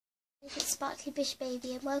It's Sparkly Bish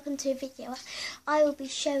Baby and welcome to a video. I will be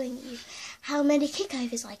showing you how many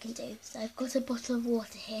kickovers I can do. So I've got a bottle of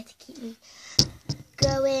water here to keep me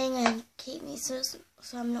going and keep me so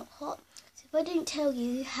I'm not hot. So if I don't tell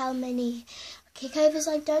you how many kickovers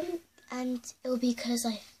I've done, and it'll be because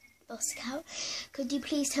I lost count, could you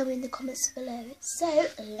please tell me in the comments below? So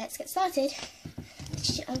let's get started.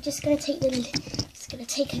 I'm just going to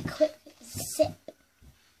take a quick sip.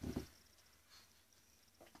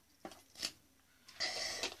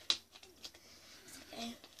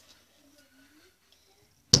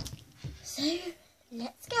 So,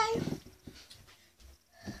 let's go.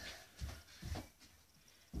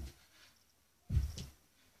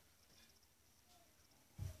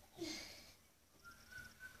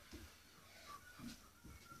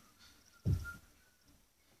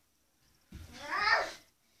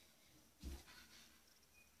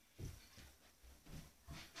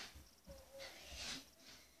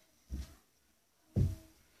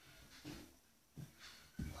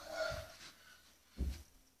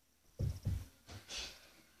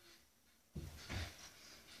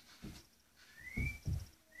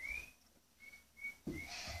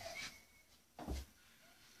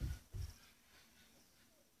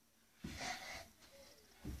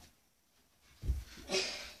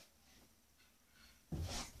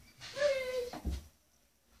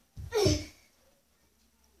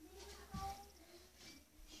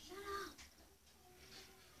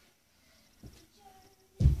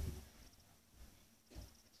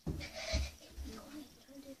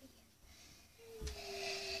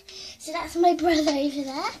 So that's my brother over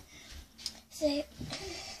there. So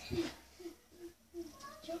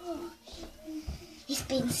he's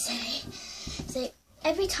been silly. So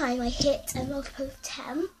every time I hit a multiple of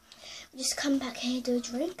 10, I just come back here and do a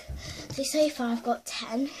drink. So far I've got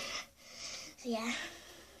 10. So yeah.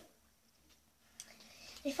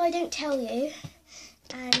 If I don't tell you,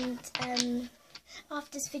 and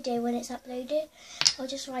after this video when it's uploaded, I'll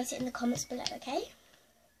just write it in the comments below, okay?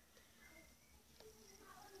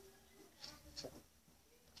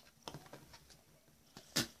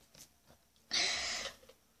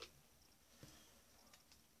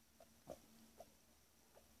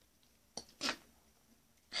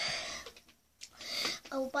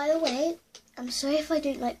 Oh, by the way, I'm sorry if I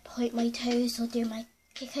don't point my toes or do my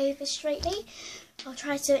kickover straightly. I'll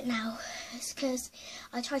try to do it now. It's because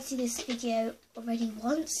I tried to do this video already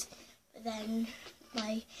once, but then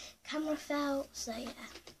my camera fell, so yeah.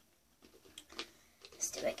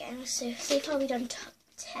 Let's do it again. So far we've done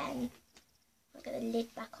 10. I'll get the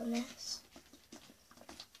lid back on this.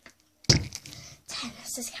 10,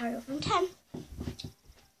 let's just carry on from 10.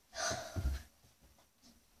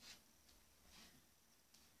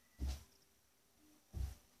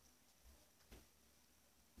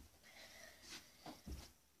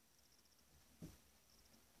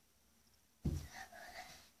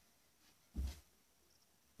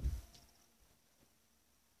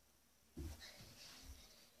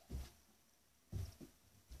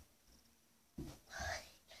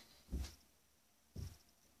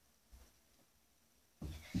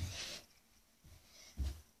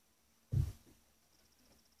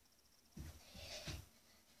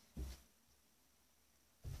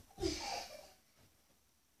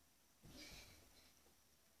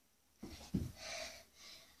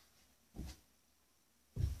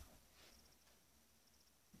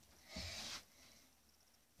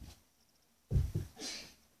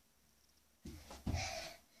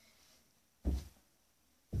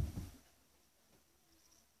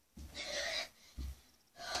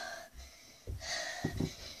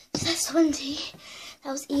 That's 20.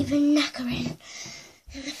 That was even knackering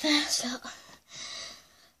in the first lot.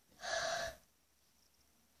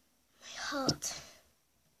 My heart.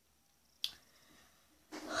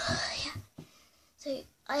 Yeah. So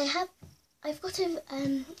I've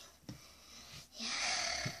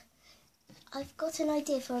got an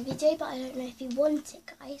idea for a video, but I don't know if you want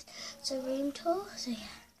it, guys. So room tour. So yeah,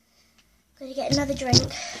 I'm gonna get another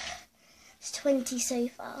drink. It's 20 so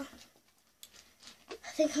far.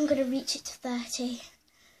 I think I'm going to reach it to 30.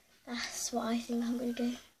 That's what I think I'm going to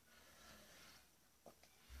do.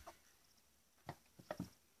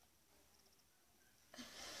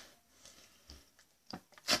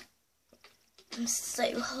 I'm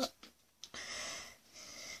so hot.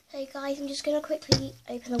 So guys, I'm just going to quickly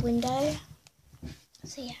open the window.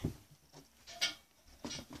 So yeah.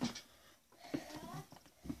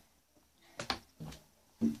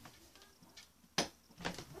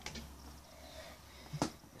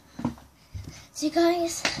 So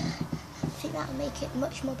guys, I think that'll make it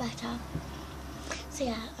much more better. So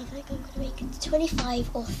yeah, I think I'm going to make it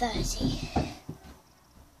 25 or 30.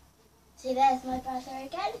 So there's my brother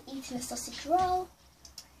again, eating a sausage roll.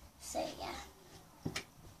 So yeah.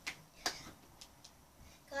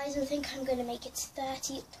 Guys, I think I'm going to make it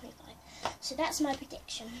 30 or 25. So that's my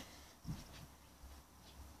prediction.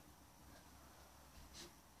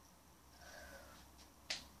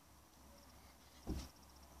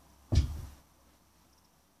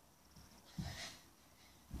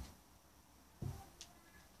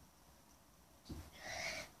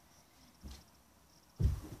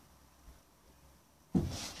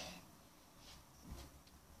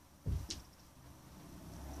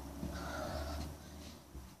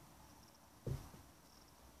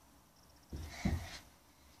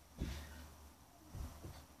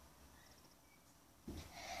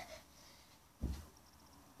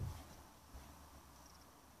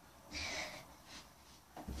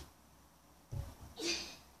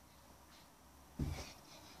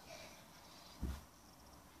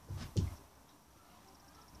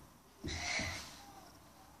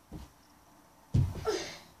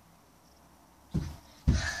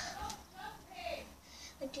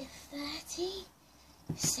 I did 30.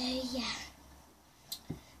 So yeah.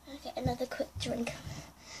 I'll get another quick drink.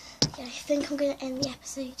 Yeah, I think I'm going to end the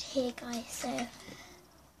episode here, guys. So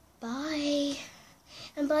bye.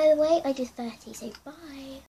 And by the way, I did 30, so bye.